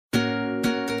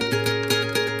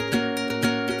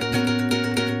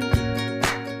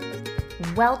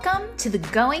Welcome to the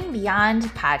Going Beyond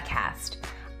podcast.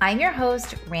 I'm your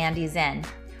host, Randi.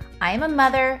 I am a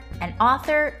mother, an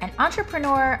author, an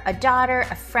entrepreneur, a daughter,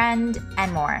 a friend,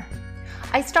 and more.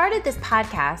 I started this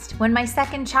podcast when my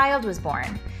second child was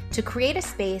born to create a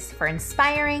space for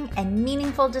inspiring and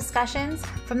meaningful discussions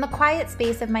from the quiet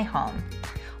space of my home.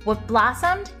 What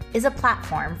blossomed is a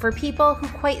platform for people who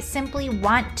quite simply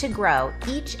want to grow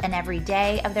each and every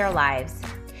day of their lives.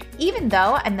 Even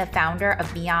though I'm the founder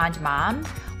of Beyond Mom,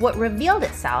 what revealed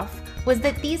itself was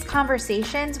that these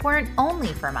conversations weren't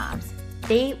only for moms,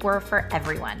 they were for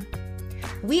everyone.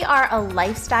 We are a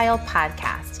lifestyle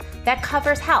podcast that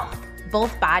covers health,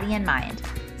 both body and mind,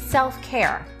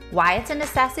 self-care, why it's a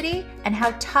necessity, and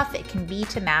how tough it can be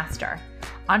to master,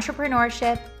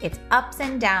 entrepreneurship, its ups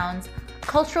and downs,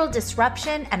 cultural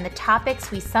disruption, and the topics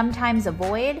we sometimes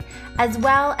avoid, as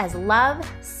well as love,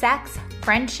 sex,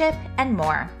 friendship, and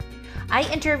more. I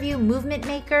interview movement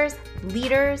makers,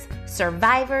 leaders,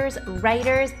 survivors,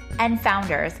 writers, and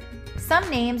founders. Some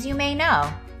names you may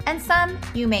know, and some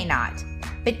you may not.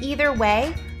 But either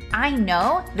way, I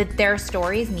know that their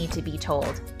stories need to be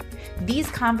told. These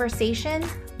conversations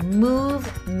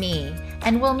move me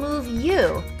and will move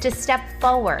you to step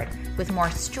forward with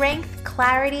more strength,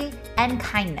 clarity, and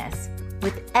kindness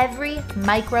with every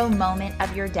micro moment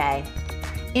of your day.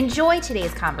 Enjoy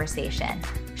today's conversation.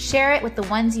 Share it with the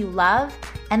ones you love,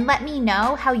 and let me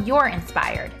know how you're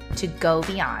inspired to go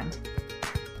beyond.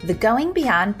 The Going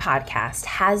Beyond podcast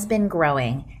has been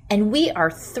growing, and we are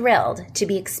thrilled to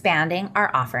be expanding our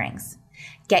offerings.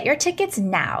 Get your tickets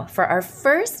now for our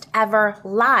first ever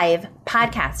live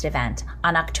podcast event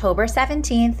on October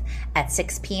 17th at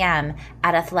 6 p.m.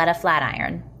 at Athleta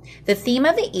Flatiron. The theme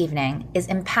of the evening is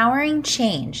empowering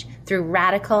change through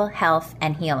radical health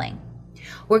and healing.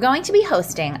 We're going to be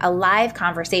hosting a live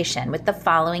conversation with the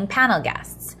following panel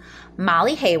guests.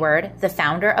 Molly Hayward, the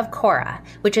founder of Cora,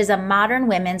 which is a modern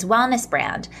women's wellness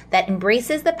brand that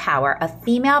embraces the power of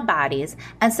female bodies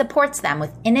and supports them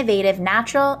with innovative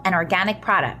natural and organic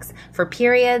products for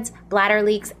periods, bladder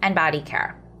leaks, and body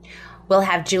care. We'll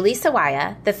have Julie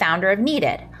Sawaya, the founder of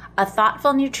Needed, a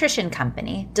thoughtful nutrition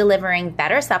company delivering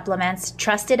better supplements,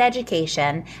 trusted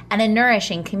education, and a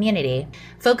nourishing community.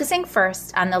 Focusing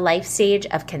first on the life stage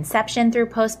of conception through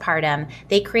postpartum,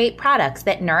 they create products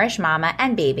that nourish mama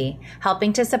and baby,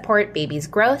 helping to support baby's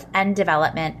growth and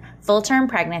development, full-term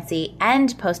pregnancy, and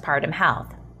postpartum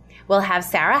health. We'll have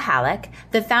Sarah Halleck,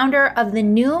 the founder of the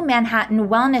new Manhattan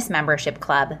Wellness Membership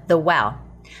Club, The Well.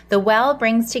 The Well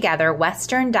brings together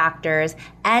Western doctors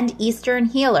and Eastern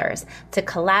healers to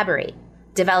collaborate,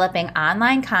 developing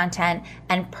online content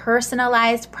and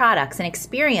personalized products and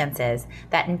experiences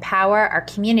that empower our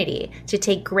community to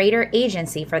take greater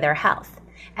agency for their health.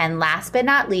 And last but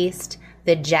not least,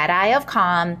 the Jedi of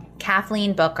Calm,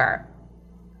 Kathleen Booker,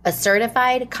 a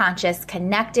certified, conscious,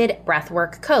 connected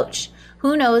breathwork coach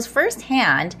who knows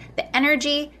firsthand the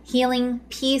energy, healing,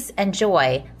 peace, and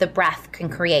joy the breath can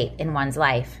create in one's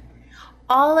life.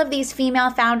 All of these female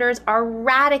founders are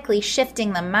radically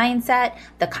shifting the mindset,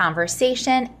 the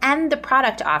conversation, and the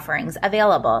product offerings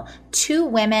available to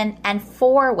women and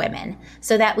for women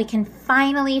so that we can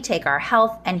finally take our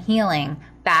health and healing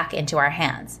back into our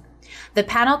hands. The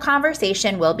panel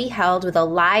conversation will be held with a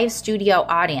live studio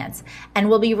audience and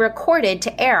will be recorded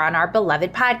to air on our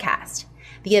beloved podcast.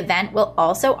 The event will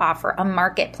also offer a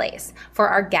marketplace for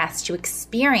our guests to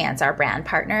experience our brand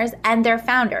partners and their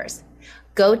founders.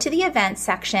 Go to the event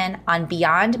section on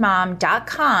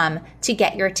beyondmom.com to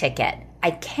get your ticket.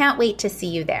 I can't wait to see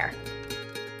you there.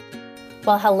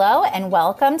 Well, hello and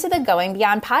welcome to the Going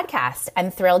Beyond podcast.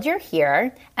 I'm thrilled you're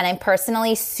here, and I'm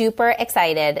personally super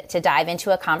excited to dive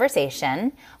into a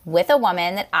conversation with a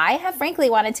woman that I have frankly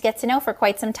wanted to get to know for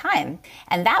quite some time.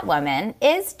 And that woman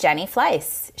is Jenny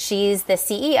Fleiss. She's the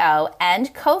CEO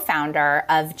and co-founder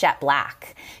of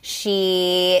Jetblack.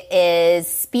 She is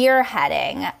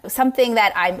spearheading something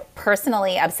that I'm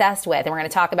personally obsessed with, and we're going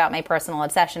to talk about my personal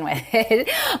obsession with it.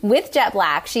 With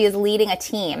Jetblack, she is leading a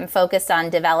team focused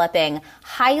on developing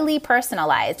highly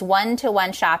personalized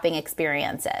one-to-one shopping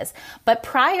experiences. But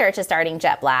prior to starting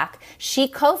Jetblack, she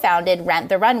co-founded Rent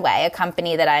the Runway, a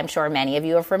company that I'm sure many of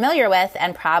you are familiar with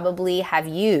and probably have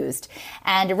used.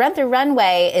 And Rent the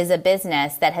Runway is a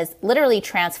business that has literally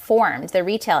transformed the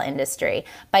retail industry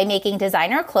by making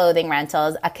designer clothing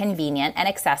rentals a convenient and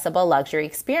accessible luxury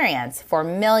experience for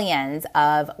millions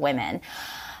of women.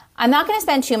 I'm not going to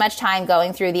spend too much time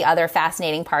going through the other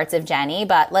fascinating parts of Jenny,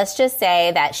 but let's just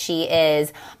say that she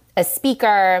is a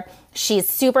speaker. She's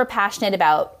super passionate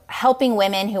about helping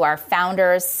women who are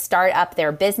founders start up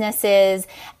their businesses.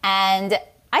 And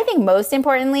I think most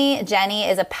importantly, Jenny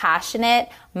is a passionate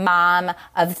mom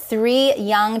of 3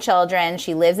 young children.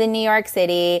 She lives in New York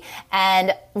City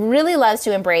and really loves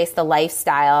to embrace the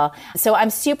lifestyle. So I'm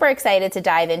super excited to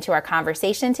dive into our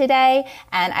conversation today.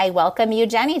 And I welcome you,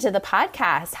 Jenny, to the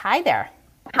podcast. Hi there.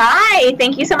 Hi,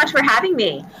 thank you so much for having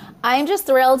me. I'm just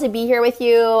thrilled to be here with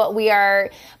you. We are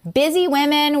busy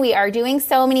women. We are doing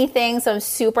so many things. So I'm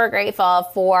super grateful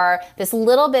for this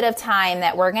little bit of time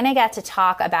that we're going to get to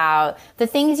talk about the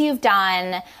things you've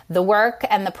done, the work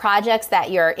and the projects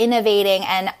that you're innovating.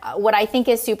 And what I think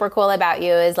is super cool about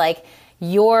you is like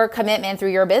your commitment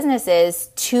through your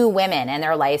businesses to women and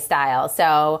their lifestyle.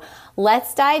 So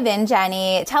let's dive in,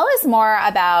 Jenny. Tell us more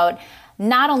about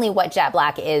not only what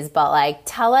Jetblack is, but like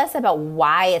tell us about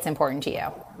why it's important to you.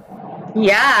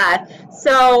 Yeah,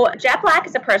 so Jetblack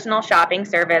is a personal shopping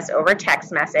service over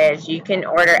text message. You can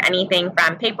order anything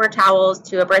from paper towels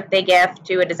to a birthday gift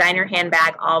to a designer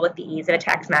handbag, all with the ease of a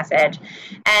text message.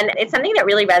 And it's something that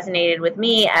really resonated with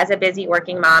me as a busy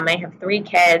working mom. I have 3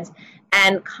 kids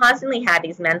and constantly had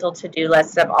these mental to-do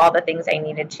lists of all the things I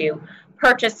needed to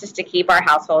purchase just to keep our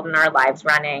household and our lives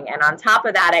running. And on top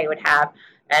of that, I would have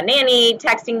a nanny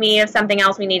texting me of something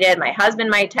else we needed. My husband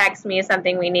might text me of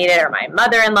something we needed, or my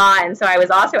mother-in-law. And so I was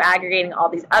also aggregating all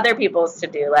these other people's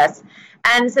to-do lists.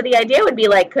 And so the idea would be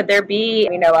like, could there be,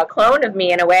 a clone of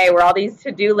me in a way where all these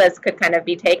to-do lists could kind of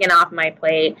be taken off my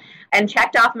plate and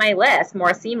checked off my list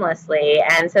more seamlessly.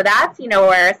 And so that's,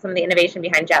 where some of the innovation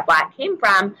behind Jetblack came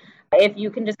from. If you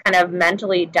can just kind of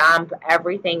mentally dump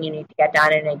everything you need to get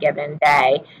done in a given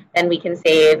day, then we can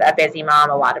save a busy mom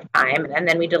a lot of time. And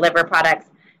then we deliver products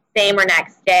same or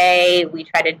next day. We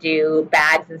try to do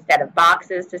bags instead of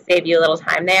boxes to save you a little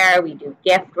time there. We do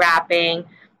gift wrapping.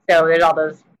 So there's all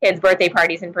those kids' birthday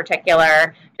parties in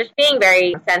particular. Just being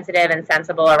very sensitive and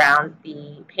sensible around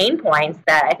the pain points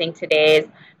that I think today's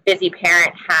busy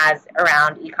parent has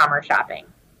around e-commerce shopping.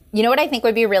 You know what I think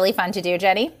would be really fun to do,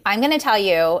 Jenny? I'm going to tell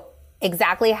you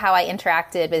exactly how I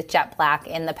interacted with Jetblack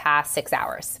in the past 6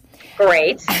 hours.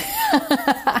 Great.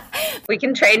 We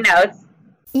can trade notes.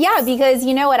 Yeah, because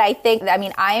you know what I think,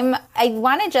 I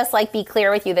want to just be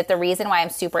clear with you that the reason why I'm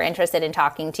super interested in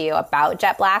talking to you about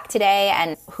Jetblack today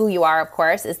and who you are, of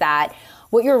course, is that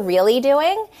what you're really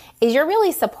doing is you're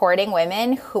really supporting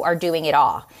women who are doing it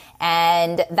all.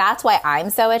 And that's why I'm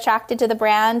so attracted to the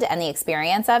brand and the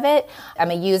experience of it.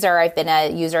 I'm a user. I've been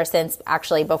a user since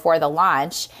actually before the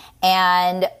launch.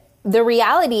 And the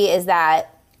reality is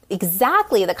that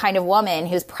exactly the kind of woman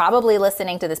who's probably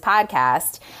listening to this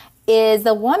podcast is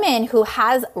the woman who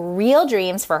has real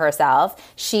dreams for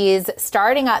herself. She's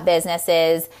starting up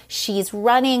businesses. She's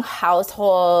running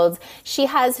households. She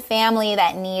has family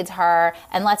that needs her.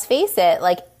 And let's face it,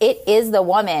 it is the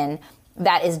woman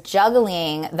that is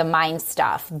juggling the mind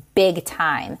stuff big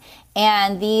time.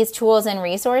 And these tools and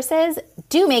resources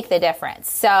do make the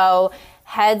difference. So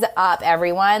heads up,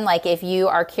 everyone. If you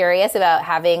are curious about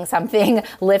having something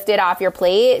lifted off your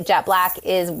plate, Jetblack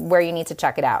is where you need to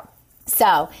check it out.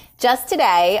 So just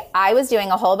today, I was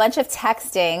doing a whole bunch of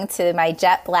texting to my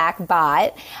Jetblack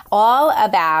bot all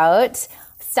about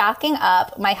stocking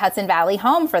up my Hudson Valley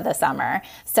home for the summer.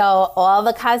 So all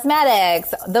the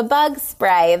cosmetics, the bug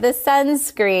spray, the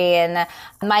sunscreen,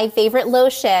 my favorite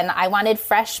lotion. I wanted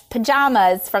fresh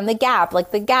pajamas from the Gap,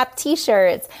 the Gap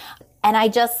t-shirts. And I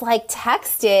just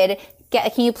texted,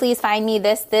 can you please find me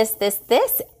this?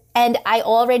 And I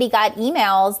already got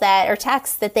emails or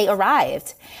texts that they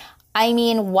arrived.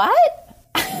 What?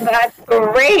 That's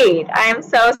great. I am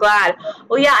so glad.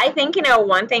 Well, yeah, I think,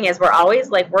 one thing is we're always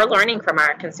we're learning from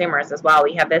our consumers as well.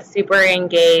 We have this super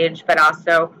engaged, but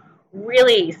also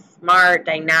really smart,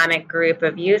 dynamic group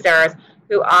of users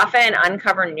who often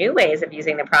uncover new ways of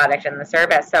using the product and the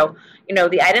service. So,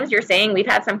 the items you're saying, we've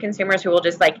had some consumers who will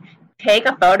just take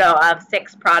a photo of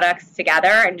 6 products together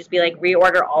and just be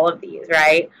reorder all of these,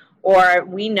 right? Or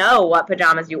we know what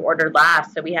pajamas you ordered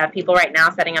last. So we have people right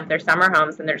now setting up their summer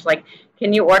homes and they're just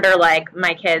can you order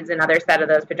my kids another set of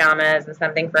those pajamas and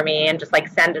something for me and just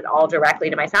send it all directly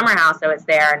to my summer house so it's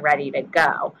there and ready to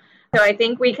go. So I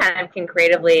think we kind of can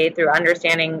creatively, through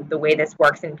understanding the way this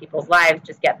works in people's lives,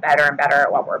 just get better and better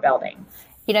at what we're building.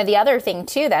 The other thing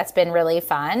too that's been really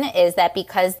fun is that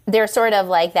because they're sort of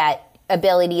that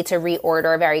ability to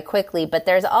reorder very quickly, but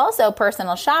there's also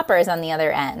personal shoppers on the other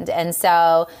end. And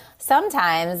so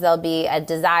sometimes there'll be a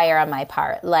desire on my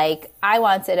part. I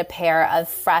wanted a pair of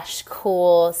fresh,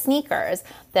 cool sneakers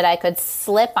that I could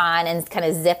slip on and kind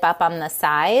of zip up on the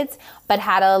sides, but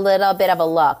had a little bit of a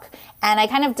look. And I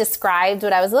kind of described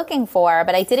what I was looking for,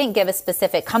 but I didn't give a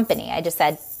specific company. I just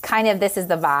said, kind of, this is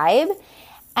the vibe.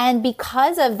 And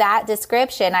because of that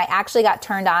description, I actually got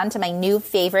turned on to my new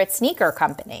favorite sneaker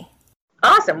company.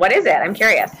 Awesome. What is it? I'm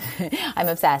curious. I'm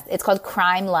obsessed. It's called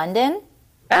Crime London.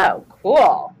 Oh,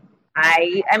 cool.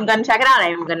 I am going to check it out.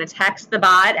 I'm going to text the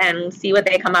bot and see what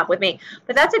they come up with me.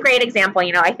 But that's a great example.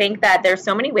 I think that there's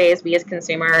so many ways we as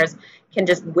consumers can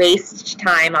just waste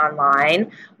time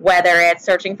online, whether it's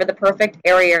searching for the perfect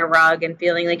area rug and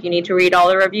feeling like you need to read all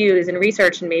the reviews and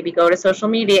research and maybe go to social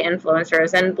media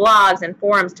influencers and blogs and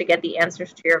forums to get the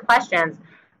answers to your questions,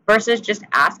 versus just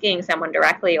asking someone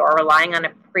directly or relying on a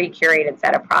pre-curated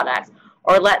set of products.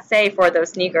 Or let's say for those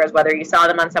sneakers, whether you saw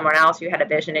them on someone else, you had a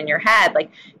vision in your head,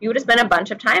 like you would have spent a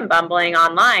bunch of time bumbling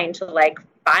online to like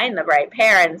find the right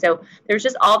pair. And so there's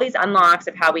just all these unlocks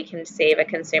of how we can save a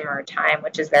consumer time,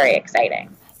 which is very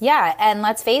exciting. Yeah. And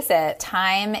let's face it,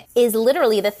 time is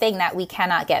literally the thing that we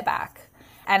cannot get back.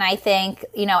 And I think,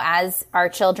 as our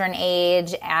children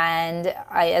age and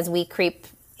as we creep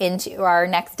into our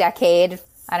next decade,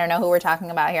 I don't know who we're talking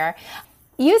about here,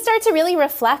 you start to really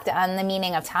reflect on the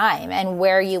meaning of time and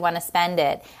where you want to spend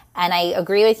it. And I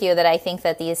agree with you that I think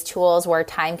that these tools where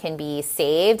time can be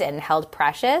saved and held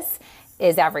precious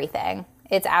is everything.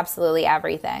 It's absolutely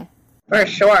everything. For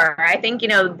sure. I think,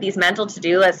 these mental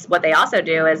to-do lists, what they also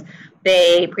do is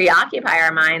they preoccupy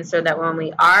our minds so that when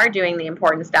we are doing the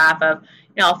important stuff of,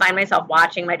 I'll find myself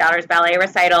watching my daughter's ballet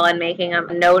recital and making a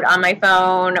note on my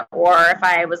phone, or if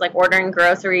I was like ordering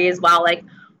groceries while like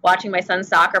watching my son's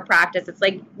soccer practice, it's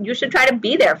like you should try to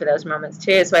be there for those moments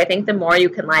too. So I think the more you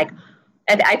can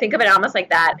and I think of it almost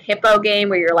like that hippo game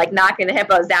where you're like knocking the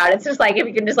hippos out. It's just like if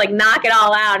you can just like knock it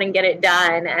all out and get it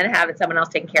done and have someone else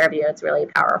taking care of you, it's really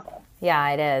powerful.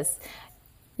 Yeah, it is.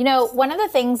 One of the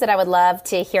things that I would love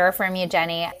to hear from you,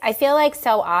 Jenny, I feel like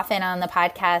so often on the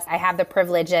podcast, I have the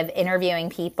privilege of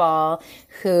interviewing people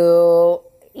who,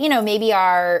 maybe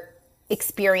are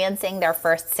experiencing their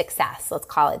first success, let's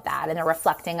call it that, and they're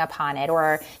reflecting upon it,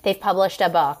 or they've published a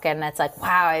book and it's like,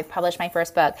 wow, I published my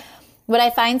first book. What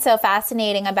I find so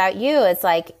fascinating about you is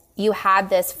like you had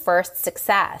this first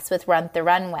success with Rent the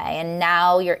Runway, and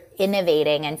now you're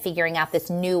innovating and figuring out this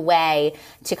new way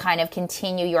to kind of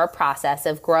continue your process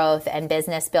of growth and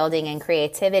business building and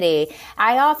creativity.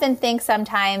 I often think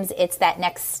sometimes it's that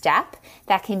next step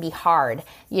that can be hard.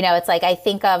 It's like I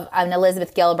think of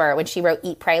Elizabeth Gilbert when she wrote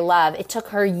Eat, Pray, Love. It took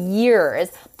her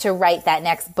years to write that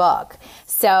next book.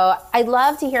 So I'd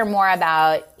love to hear more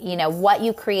about, what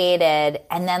you created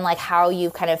and then like how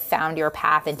you kind of found your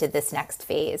path into this next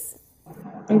phase.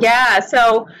 Yeah.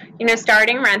 So,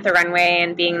 starting Rent the Runway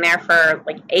and being there for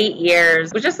like 8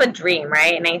 years was just a dream,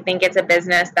 right? And I think it's a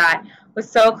business that was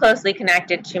so closely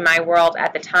connected to my world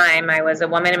at the time. I was a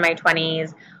woman in my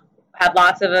 20s, had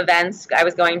lots of events I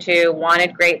was going to,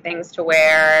 wanted great things to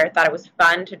wear, thought it was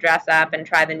fun to dress up and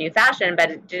try the new fashion,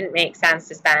 but it didn't make sense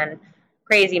to spend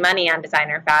crazy money on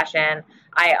designer fashion.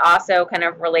 I also kind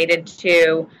of related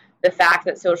to the fact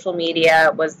that social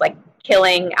media was like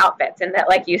killing outfits, and that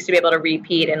like you used to be able to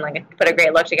repeat and like put a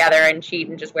great look together and cheat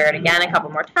and just wear it again a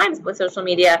couple more times. But with social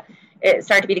media, it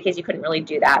started to be the case you couldn't really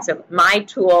do that. So my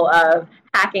tool of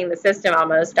hacking the system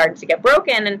almost started to get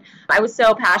broken. And I was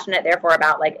so passionate, therefore,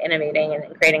 about like innovating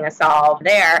and creating a solve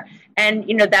there. And,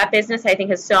 that business, I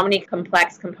think, has so many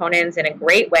complex components in a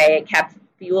great way. It kept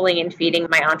fueling and feeding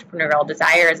my entrepreneurial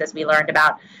desires as we learned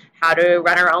about how to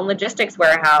run our own logistics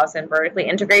warehouse and vertically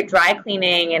integrate dry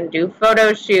cleaning and do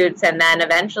photo shoots, and then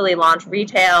eventually launch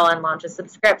retail and launch a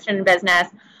subscription business.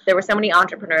 There were so many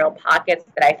entrepreneurial pockets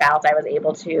that I felt I was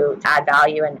able to add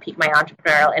value and pique my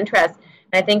entrepreneurial interest.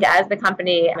 And I think as the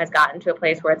company has gotten to a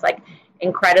place where it's like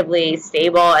incredibly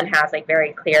stable and has like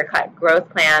very clear-cut growth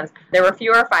plans, there were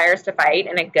fewer fires to fight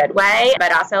in a good way,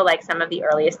 but also like some of the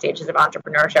earliest stages of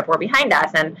entrepreneurship were behind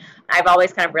us. And I've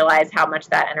always kind of realized how much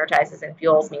that energizes and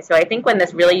fuels me. So I think when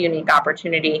this really unique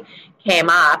opportunity came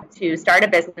up to start a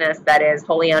business that is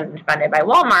wholly owned and funded by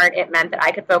Walmart, it meant that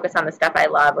I could focus on the stuff I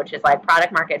love, which is like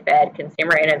product market fit,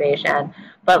 consumer innovation,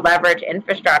 but leverage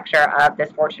infrastructure of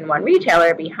this Fortune 1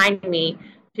 retailer behind me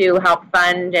to help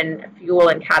fund and fuel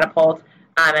and catapult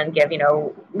and give,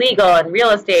 legal and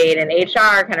real estate and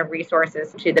HR kind of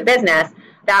resources to the business.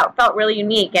 That felt really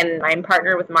unique. And I'm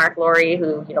partnered with Mark Laurie,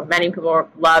 who, many people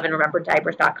love and remember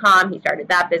diapers.com. He started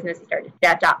that business. He started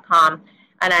jet.com.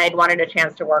 And I'd wanted a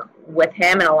chance to work with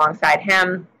him and alongside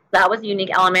him. That was a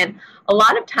unique element. A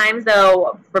lot of times,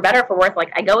 though, for better or for worse,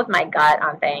 like I go with my gut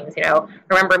on things. I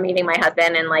remember meeting my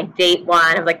husband and like date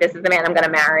one, I was like, this is the man I'm going to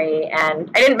marry.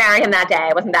 And I didn't marry him that day.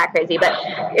 I wasn't that crazy, but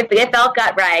it felt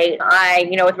gut right.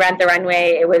 With Rent the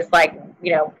Runway, it was like,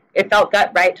 it felt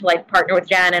gut right to like partner with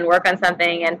Jen and work on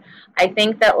something. And I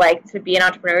think that like to be an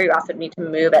entrepreneur, you also need to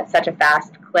move at such a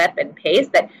fast clip and pace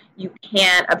that you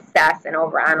can't obsess and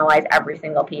overanalyze every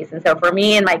single piece. And so for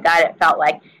me, in my gut, it felt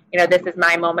like, this is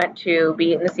my moment to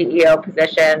be in the CEO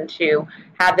position, to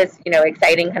have this,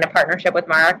 exciting kind of partnership with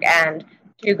Mark, and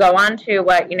to go on to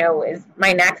what, is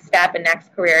my next step and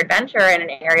next career adventure in an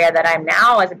area that I'm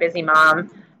now, as a busy mom,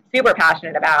 super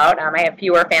passionate about. I have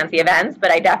fewer fancy events,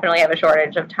 but I definitely have a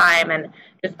shortage of time, and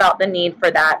just felt the need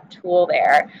for that tool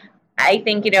there. I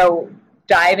think,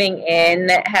 diving in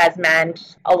has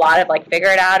meant a lot of like figure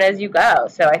it out as you go.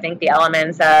 So I think the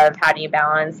elements of how do you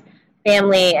balance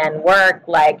family and work,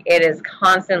 like it is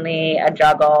constantly a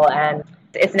juggle, and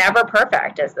it's never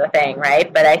perfect is the thing,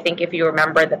 right? But I think if you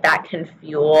remember that can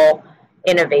fuel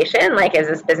innovation, like as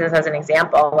this business as an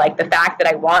example, like the fact that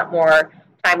I want more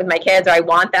time with my kids, or I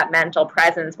want that mental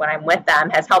presence when I'm with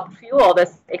them, has helped fuel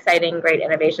this exciting, great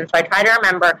innovation. So I try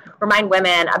to remind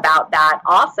women about that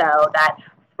also, that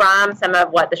from some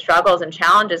of what the struggles and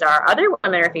challenges are, other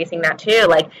women are facing that too.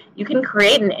 Like you can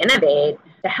create and innovate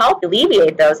to help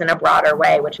alleviate those in a broader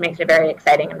way, which makes it very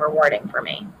exciting and rewarding for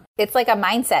me. It's like a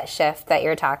mindset shift that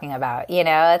you're talking about.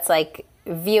 It's like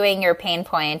viewing your pain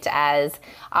point as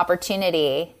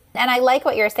opportunity. And I like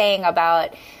what you're saying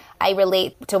about, I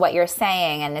relate to what you're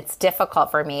saying, and it's difficult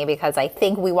for me because I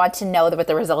think we want to know what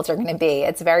the results are going to be.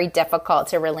 It's very difficult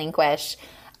to relinquish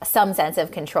some sense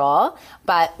of control.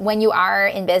 But when you are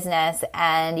in business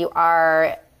and you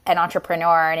are an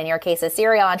entrepreneur, and in your case, a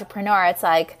serial entrepreneur, it's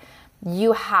like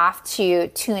you have to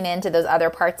tune into those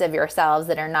other parts of yourselves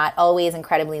that are not always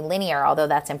incredibly linear, although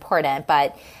that's important,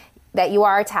 but that you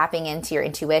are tapping into your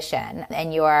intuition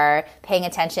and you are paying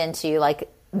attention to like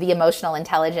the emotional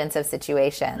intelligence of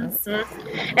situations.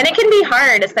 Mm-hmm. And it can be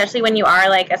hard, especially when you are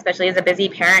like, especially as a busy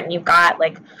parent, and you've got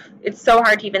like, it's so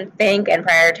hard to even think and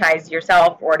prioritize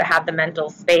yourself, or to have the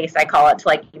mental space, I call it, to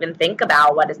like even think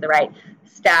about what is the right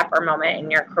step or moment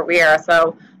in your career.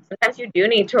 So sometimes you do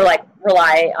need to like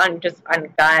rely on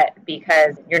gut,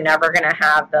 because you're never going to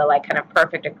have the like kind of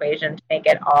perfect equation to make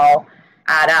it all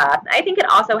add up. I think it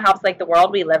also helps like the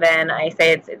world we live in. I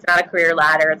say it's not a career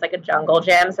ladder, it's like a jungle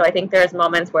gym. So I think there's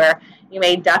moments where you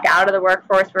may duck out of the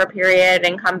workforce for a period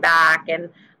and come back, and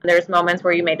there's moments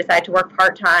where you may decide to work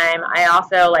part-time. I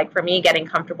also, like for me, getting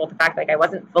comfortable with the fact like I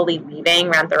wasn't fully leaving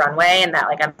Rent the Runway, and that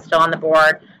like I'm still on the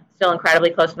board, still incredibly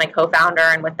close to my co-founder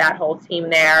and with that whole team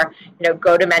there,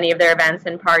 go to many of their events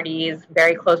and parties,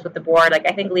 very close with the board. Like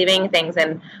I think leaving things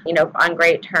in, on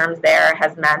great terms there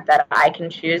has meant that I can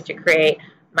choose to create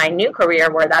my new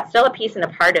career where that's still a piece and a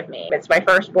part of me. It's my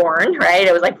firstborn, right?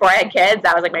 It was like before I had kids,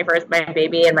 that was like my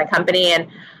baby and my company. And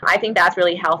I think that's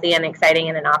really healthy and exciting,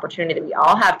 and an opportunity that we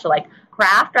all have to like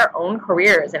craft our own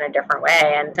careers in a different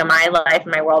way. And so my life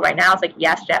and my world right now is like,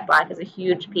 yes, Jetblack is a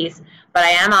huge piece, but I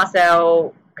am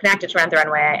also connected to Rent the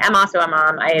Runway. I am also a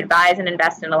mom. I advise and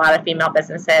invest in a lot of female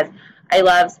businesses. I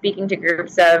love speaking to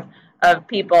groups of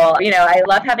people. I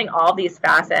love having all these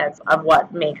facets of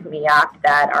what make me up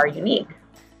that are unique.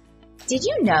 Did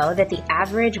you know that the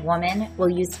average woman will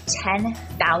use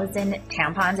 10,000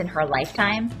 tampons in her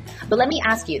lifetime? But let me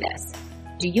ask you this.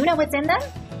 Do you know what's in them?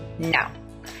 No.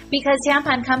 Because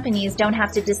tampon companies don't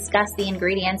have to discuss the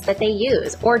ingredients that they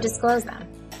use or disclose them.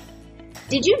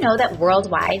 Did you know that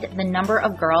worldwide, the number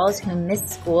of girls who miss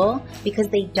school because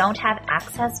they don't have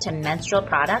access to menstrual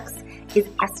products is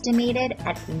estimated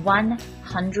at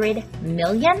 100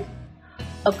 million?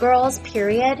 A girl's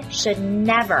period should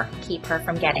never keep her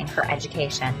from getting her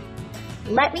education.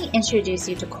 Let me introduce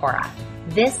you to Cora,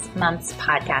 this month's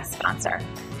podcast sponsor.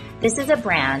 This is a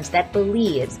brand that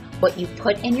believes what you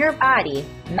put in your body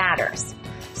matters.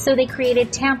 So they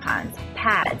created tampons,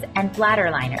 pads, and bladder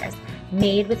liners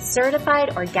made with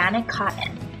certified organic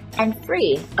cotton and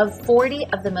free of 40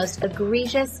 of the most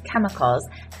egregious chemicals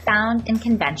found in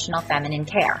conventional feminine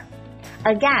care.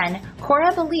 Again,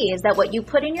 Cora believes that what you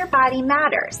put in your body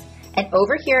matters. And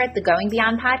over here at the Going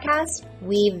Beyond podcast,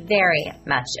 we very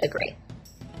much agree.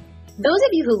 Those of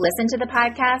you who listen to the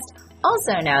podcast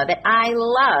also know that I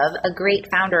love a great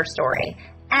founder story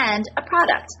and a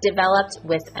product developed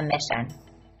with a mission.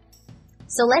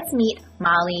 So let's meet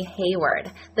Molly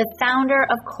Hayward, the founder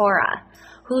of Cora,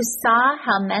 who saw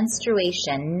how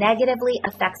menstruation negatively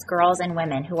affects girls and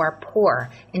women who are poor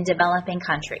in developing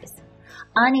countries.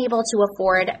 Unable to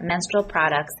afford menstrual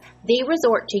products, they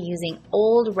resort to using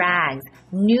old rags,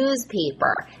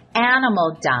 newspaper,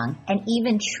 animal dung, and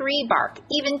even tree bark,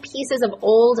 even pieces of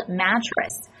old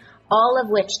mattress, all of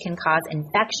which can cause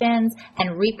infections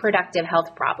and reproductive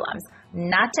health problems,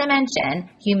 not to mention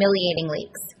humiliating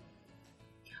leaks.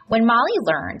 When Molly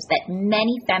learned that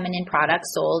many feminine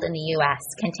products sold in the U.S.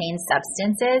 contain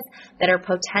substances that are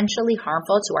potentially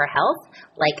harmful to our health,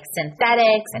 like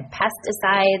synthetics and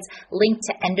pesticides linked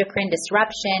to endocrine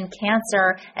disruption,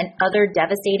 cancer, and other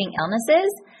devastating illnesses,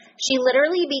 she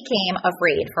literally became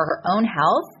afraid for her own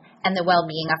health and the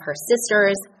well-being of her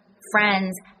sisters,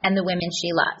 friends, and the women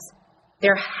she loves.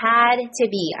 There had to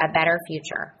be a better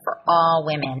future for all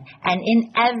women and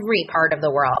in every part of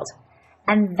the world.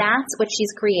 And that's what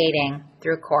she's creating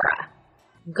through Cora.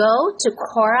 Go to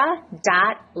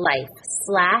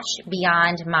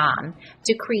cora.life/beyondmom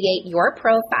to create your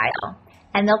profile,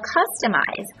 and they'll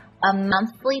customize a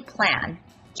monthly plan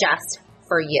just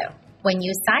for you. When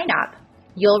you sign up,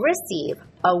 you'll receive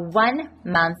a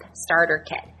 1-month starter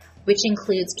kit, which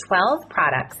includes 12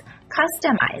 products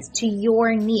customized to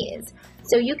your needs,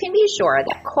 so you can be sure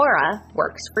that Cora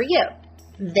works for you.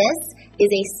 This is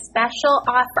a special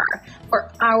offer for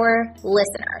our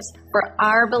listeners, for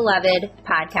our beloved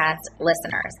podcast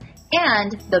listeners,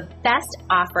 and the best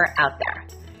offer out there.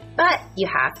 But you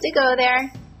have to go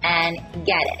there and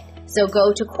get it. So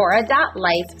go to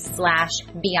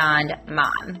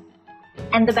cora.life/beyondmom.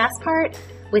 And the best part,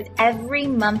 with every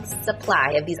month's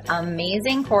supply of these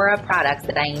amazing Cora products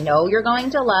that I know you're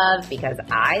going to love because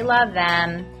I love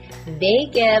them, they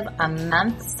give a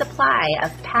month's supply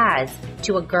of pads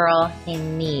to a girl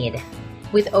in need,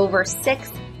 with over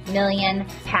 6 million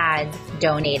pads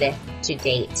donated to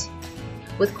date.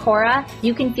 With Cora,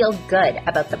 you can feel good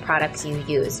about the products you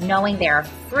use, knowing they are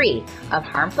free of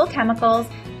harmful chemicals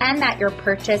and that your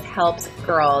purchase helps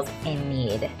girls in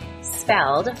need.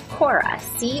 Spelled Cora,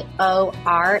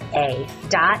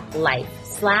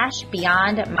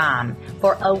 CORA.life/beyondmom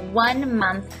for a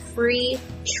 1-month free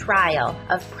trial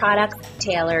of products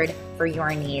tailored for your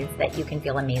needs that you can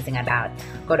feel amazing about.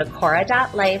 Go to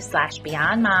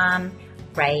cora.life/beyondmom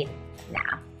right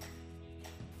now.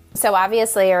 So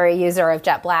obviously you're a user of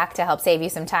Jetblack to help save you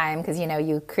some time because,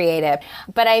 you create it.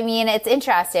 But I mean, it's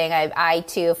interesting. I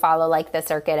too follow like the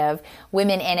circuit of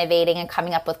women innovating and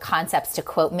coming up with concepts to,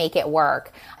 quote, make it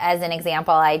work. As an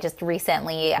example, I just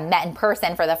recently met in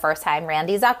person for the first time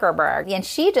Randi Zuckerberg, and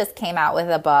she just came out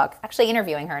with a book, actually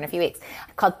interviewing her in a few weeks,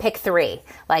 called Pick 3.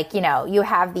 Like, you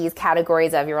have these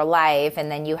categories of your life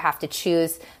and then you have to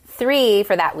choose 3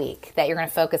 for that week that you're going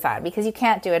to focus on because you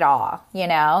can't do it all,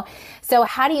 So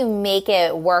how do you make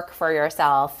it work for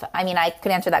yourself? I mean, I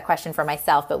could answer that question for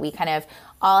myself, but we kind of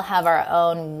all have our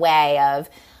own way of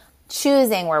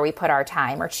choosing where we put our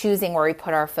time or choosing where we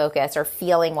put our focus or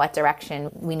feeling what direction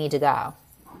we need to go.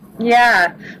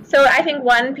 Yeah. So I think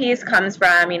one piece comes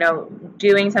from,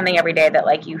 doing something every day that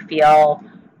like you feel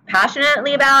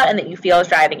passionately about and that you feel is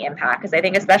driving impact. Because I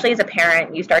think especially as a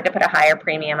parent, you start to put a higher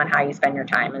premium on how you spend your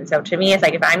time. And so to me, it's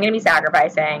like if I'm going to be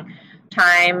sacrificing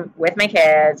time with my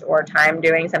kids or time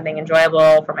doing something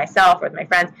enjoyable for myself or with my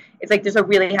friends, it's like there's a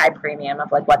really high premium of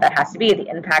like what that has to be, the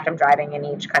impact I'm driving in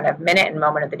each kind of minute and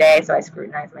moment of the day. So I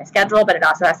scrutinize my schedule, but it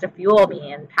also has to fuel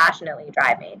me and passionately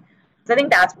drive me. So I think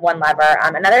that's one lever.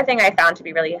 Another thing I found to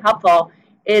be really helpful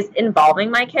is involving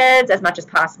my kids as much as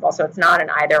possible. So it's not an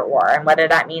either or. And whether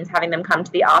that means having them come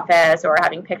to the office or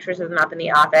having pictures of them up in the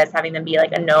office, having them be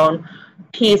like a known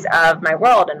piece of my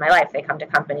world and my life. They come to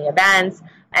company events.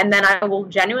 And then I will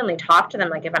genuinely talk to them.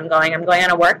 Like if I'm going on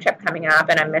a work trip coming up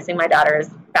and I'm missing my daughter's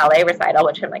ballet recital,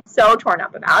 which I'm like so torn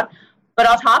up about, but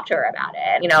I'll talk to her about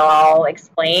it. I'll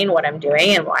explain what I'm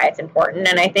doing and why it's important.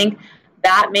 And I think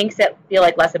that makes it feel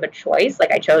like less of a choice.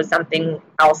 Like I chose something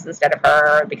else instead of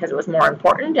her because it was more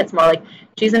important. It's more like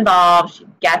she's involved, she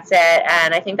gets it.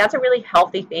 And I think that's a really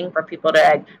healthy thing for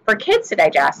for kids to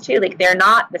digest too. Like they're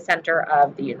not the center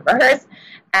of the universe.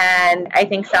 And I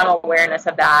think some awareness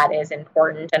of that is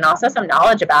important and also some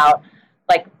knowledge about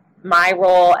like my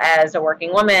role as a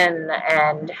working woman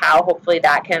and how hopefully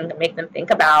that can make them think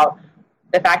about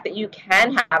the fact that you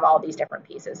can have all these different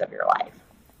pieces of your life.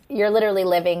 You're literally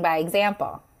living by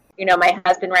example. My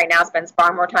husband right now spends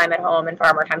far more time at home and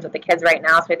far more time with the kids right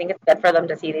now. So I think it's good for them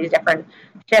to see these different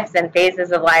shifts and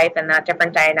phases of life and that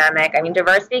different dynamic. I mean,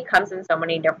 diversity comes in so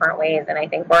many different ways. And I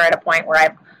think we're at a point where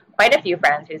I've quite a few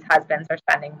friends whose husbands are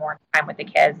spending more time with the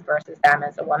kids versus them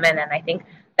as a woman. And I think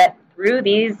that through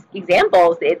these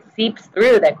examples, it seeps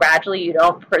through that gradually you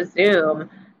don't presume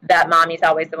that mommy's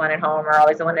always the one at home or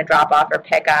always the one to drop off or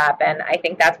pick up. And I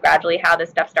think that's gradually how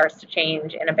this stuff starts to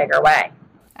change in a bigger way.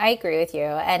 I agree with you.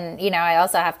 And, I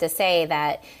also have to say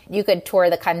that you could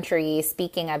tour the country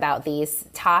speaking about these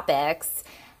topics,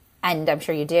 and I'm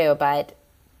sure you do, but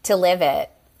to live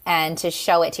it and to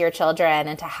show it to your children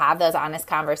and to have those honest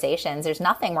conversations, there's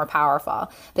nothing more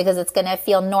powerful because it's going to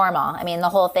feel normal. I mean, the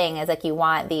whole thing is like you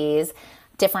want these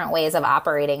different ways of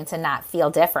operating to not feel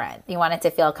different. You want it to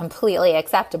feel completely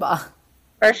acceptable.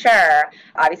 For sure.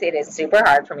 Obviously, it is super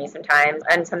hard for me sometimes.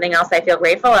 And something else I feel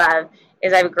grateful of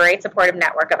is I have a great supportive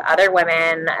network of other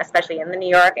women, especially in the New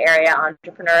York area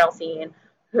entrepreneurial scene,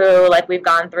 who like we've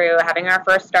gone through having our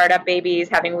first startup babies,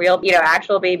 having real,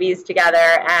 actual babies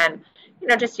together. And,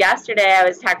 just yesterday I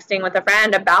was texting with a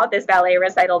friend about this ballet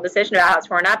recital decision about how it's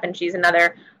torn up. And she's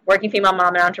another working female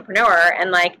mom and entrepreneur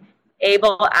and like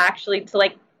able actually to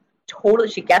like totally,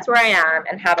 she gets where I am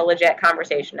and have a legit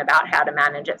conversation about how to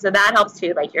manage it. So that helps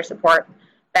too, like your support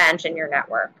bench and your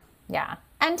network. Yeah.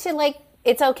 And to like,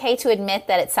 it's okay to admit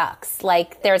that it sucks.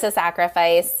 Like there's a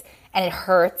sacrifice and it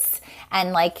hurts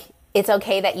and like, it's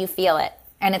okay that you feel it.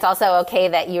 And it's also okay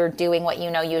that you're doing what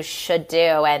you know you should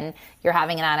do and you're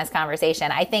having an honest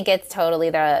conversation. I think it's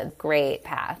totally the great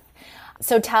path.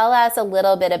 So tell us a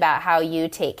little bit about how you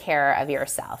take care of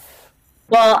yourself.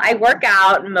 Well, I work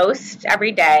out most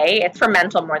every day. It's for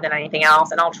mental more than anything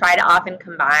else. And I'll try to often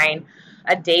combine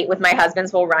a date with my husband.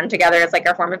 So we'll run together. It's like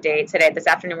our form of date. This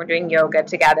afternoon, we're doing yoga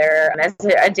together as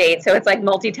a date. So it's like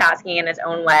multitasking in its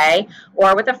own way.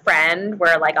 Or with a friend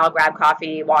where like I'll grab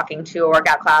coffee walking to a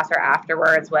workout class or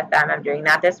afterwards with them. I'm doing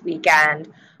that this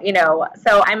weekend.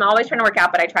 So I'm always trying to work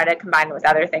out, but I try to combine it with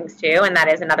other things too. And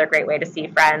that is another great way to see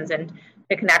friends and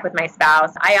to connect with my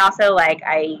spouse. I also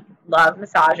I love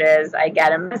massages. I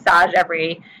get a massage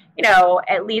every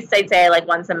at least I'd say like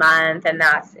once a month, and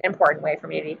that's an important way for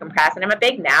me to decompress. And I'm a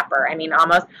big napper. I mean,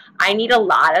 I need a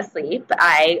lot of sleep.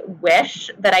 I wish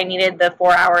that I needed the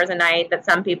 4 hours a night that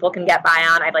some people can get by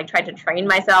on. I've tried to train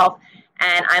myself,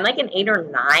 and I'm like an 8 or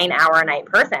 9 hour a night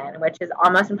person, which is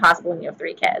almost impossible when you have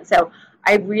 3 kids. So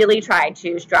I really try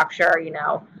to structure,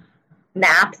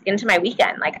 naps into my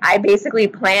weekend. I basically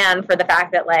plan for the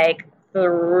fact that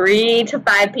 3 to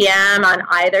 5 p.m. on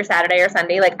either Saturday or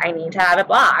Sunday, I need to have it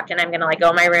blocked, and I'm gonna go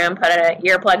in my room, put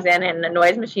earplugs in and a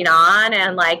noise machine on,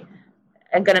 and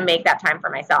I'm gonna make that time for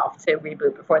myself to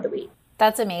reboot before the week.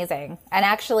 That's amazing. And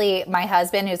actually, my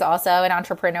husband, who's also an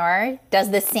entrepreneur, does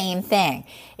the same thing.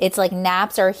 It's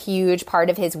naps are a huge part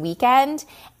of his weekend,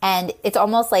 and it's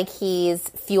almost like he's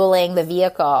fueling the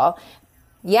vehicle.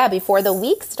 Yeah, before the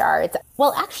week starts.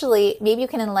 Well, actually, maybe you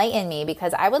can enlighten me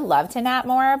because I would love to nap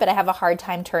more, but I have a hard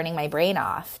time turning my brain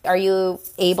off. Are you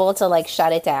able to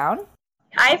shut it down?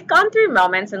 I've gone through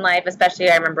moments in life,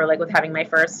 especially I remember with having my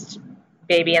first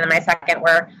baby and then my second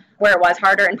where it was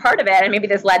harder. And part of it, and maybe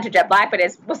this led to Jetblack, but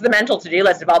it was the mental to-do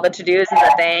list of all the to-dos and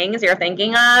the things you're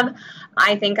thinking of.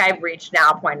 I think I've reached now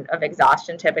a point of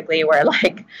exhaustion typically where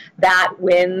that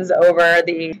wins over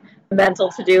the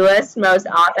mental to-do list most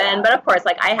often. But of course,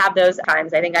 I have those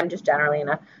times. I think I'm just generally in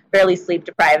a fairly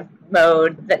sleep-deprived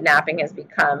mode that napping has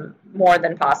become more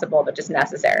than possible, but just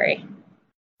necessary.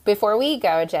 Before we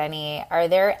go, Jenny, are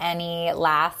there any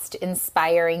last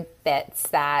inspiring bits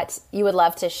that you would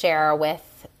love to share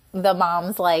with the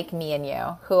moms like me and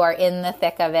you who are in the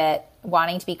thick of it,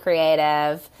 wanting to be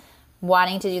creative,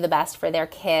 wanting to do the best for their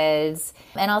kids,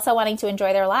 and also wanting to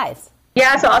enjoy their lives?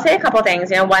 Yeah, so I'll say a couple things.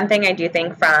 One thing I do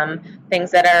think from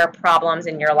things that are problems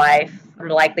in your life,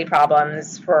 likely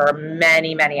problems for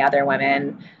many, many other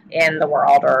women in the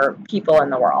world or people in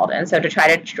the world. And so to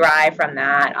try to drive from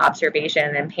that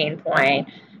observation and pain point,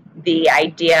 the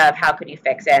idea of how could you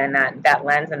fix it and that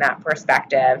lens and that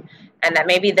perspective, and that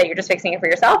maybe that you're just fixing it for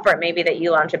yourself, or maybe that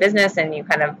you launch a business and you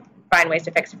kind of find ways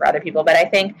to fix it for other people. But I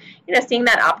think, seeing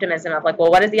that optimism of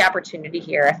what is the opportunity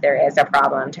here if there is a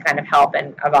problem to kind of help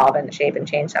and evolve and shape and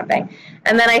change something.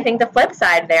 And then I think the flip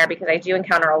side there, because I do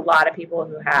encounter a lot of people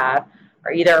who have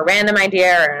or either a random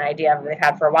idea or an idea they've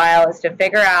had for a while, is to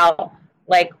figure out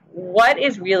what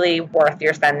is really worth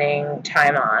your spending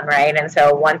time on, right? And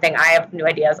so one thing, I have new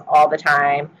ideas all the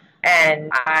time, and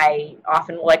I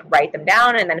often will write them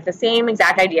down, and then if the same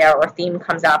exact idea or theme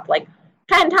comes up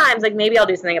 10 times, maybe I'll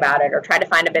do something about it, or try to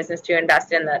find a business to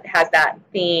invest in that has that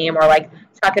theme, or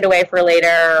tuck it away for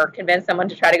later, or convince someone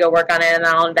to try to go work on it and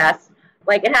then I'll invest.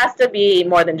 It has to be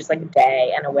more than just a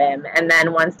day and a whim. And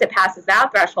then once it passes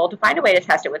that threshold, to find a way to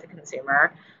test it with the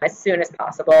consumer as soon as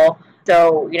possible.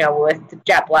 So, with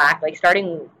Jetblack,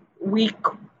 starting week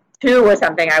 2 or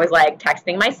something, I was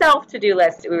texting myself to-do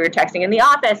list. We were texting in the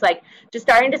office, just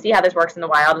starting to see how this works in the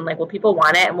wild, and will people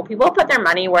want it, and will people put their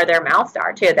money where their mouths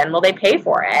are too? Then will they pay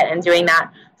for it? And doing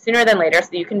that sooner than later, so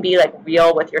that you can be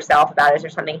real with yourself about, is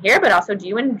there something here, but also, do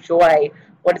you enjoy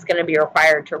what is going to be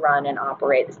required to run and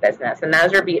operate this business? And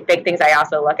those are big things I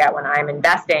also look at when I'm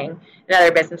investing in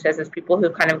other businesses, as people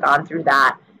who've kind of gone through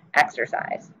that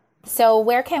exercise. So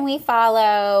where can we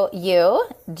follow you,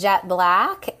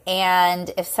 Jetblack?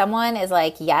 And if someone is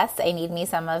yes, I need me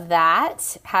some of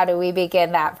that, how do we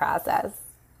begin that process?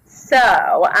 So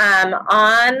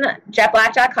on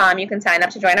jetblack.com, you can sign up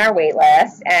to join our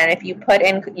waitlist. And if you put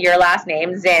in your last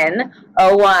name,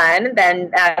 Zin01, then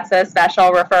that's a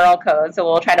special referral code. So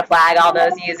we'll try to flag all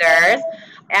those users.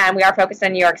 And we are focused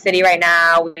on New York City right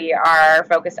now. We are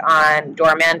focused on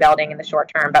doorman building in the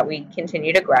short term, but we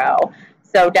continue to grow.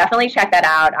 So definitely check that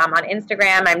out. On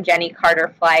Instagram, I'm Jenny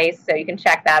Fleiss, so you can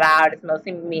check that out. It's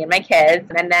mostly me and my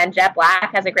kids. And then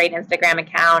Jetblack has a great Instagram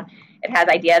account. It has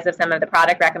ideas of some of the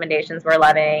product recommendations we're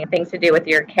loving, things to do with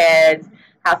your kids,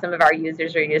 how some of our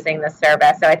users are using the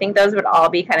service. So I think those would all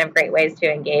be kind of great ways to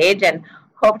engage, and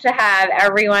hope to have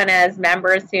everyone as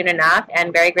members soon enough,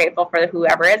 and very grateful for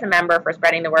whoever is a member for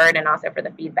spreading the word and also for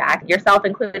the feedback, yourself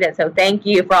included. So thank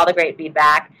you for all the great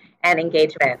feedback and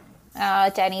engagement. Oh,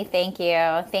 Jenny, thank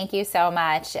you. Thank you so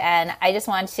much. And I just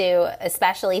want to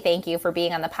especially thank you for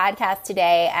being on the podcast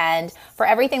today and for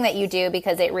everything that you do,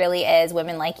 because it really is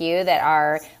women like you that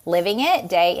are living it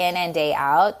day in and day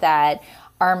out, that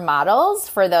are models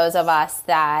for those of us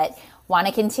that want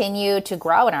to continue to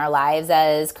grow in our lives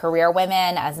as career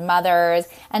women, as mothers,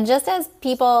 and just as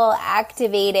people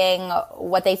activating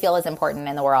what they feel is important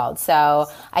in the world. So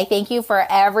I thank you for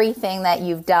everything that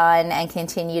you've done and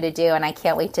continue to do, and I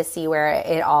can't wait to see where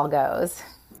it all goes.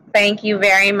 Thank you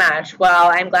very much.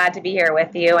 Well, I'm glad to be here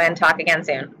with you, and talk again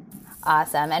soon.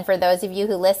 Awesome. And for those of you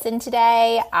who listened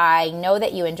today, I know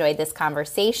that you enjoyed this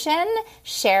conversation.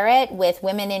 Share it with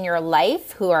women in your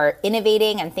life who are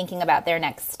innovating and thinking about their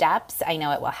next steps. I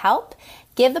know it will help.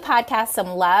 Give the podcast some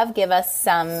love. Give us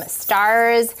some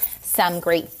stars, some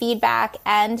great feedback,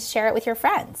 and share it with your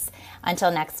friends.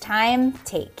 Until next time,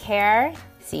 take care.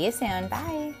 See you soon.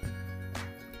 Bye.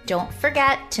 Don't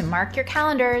forget to mark your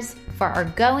calendars for our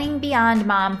Going Beyond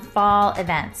Mom fall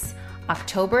events.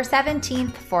 October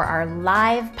 17th for our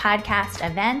live podcast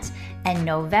event, and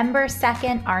November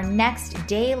 2nd, our next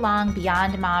day-long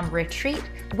Beyond Mom retreat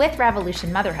with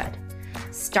Revolution Motherhood.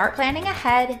 Start planning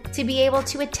ahead to be able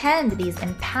to attend these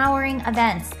empowering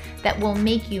events that will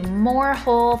make you more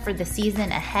whole for the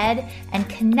season ahead and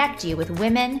connect you with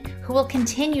women who will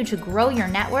continue to grow your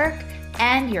network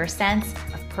and your sense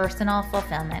of personal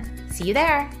fulfillment. See you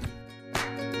there.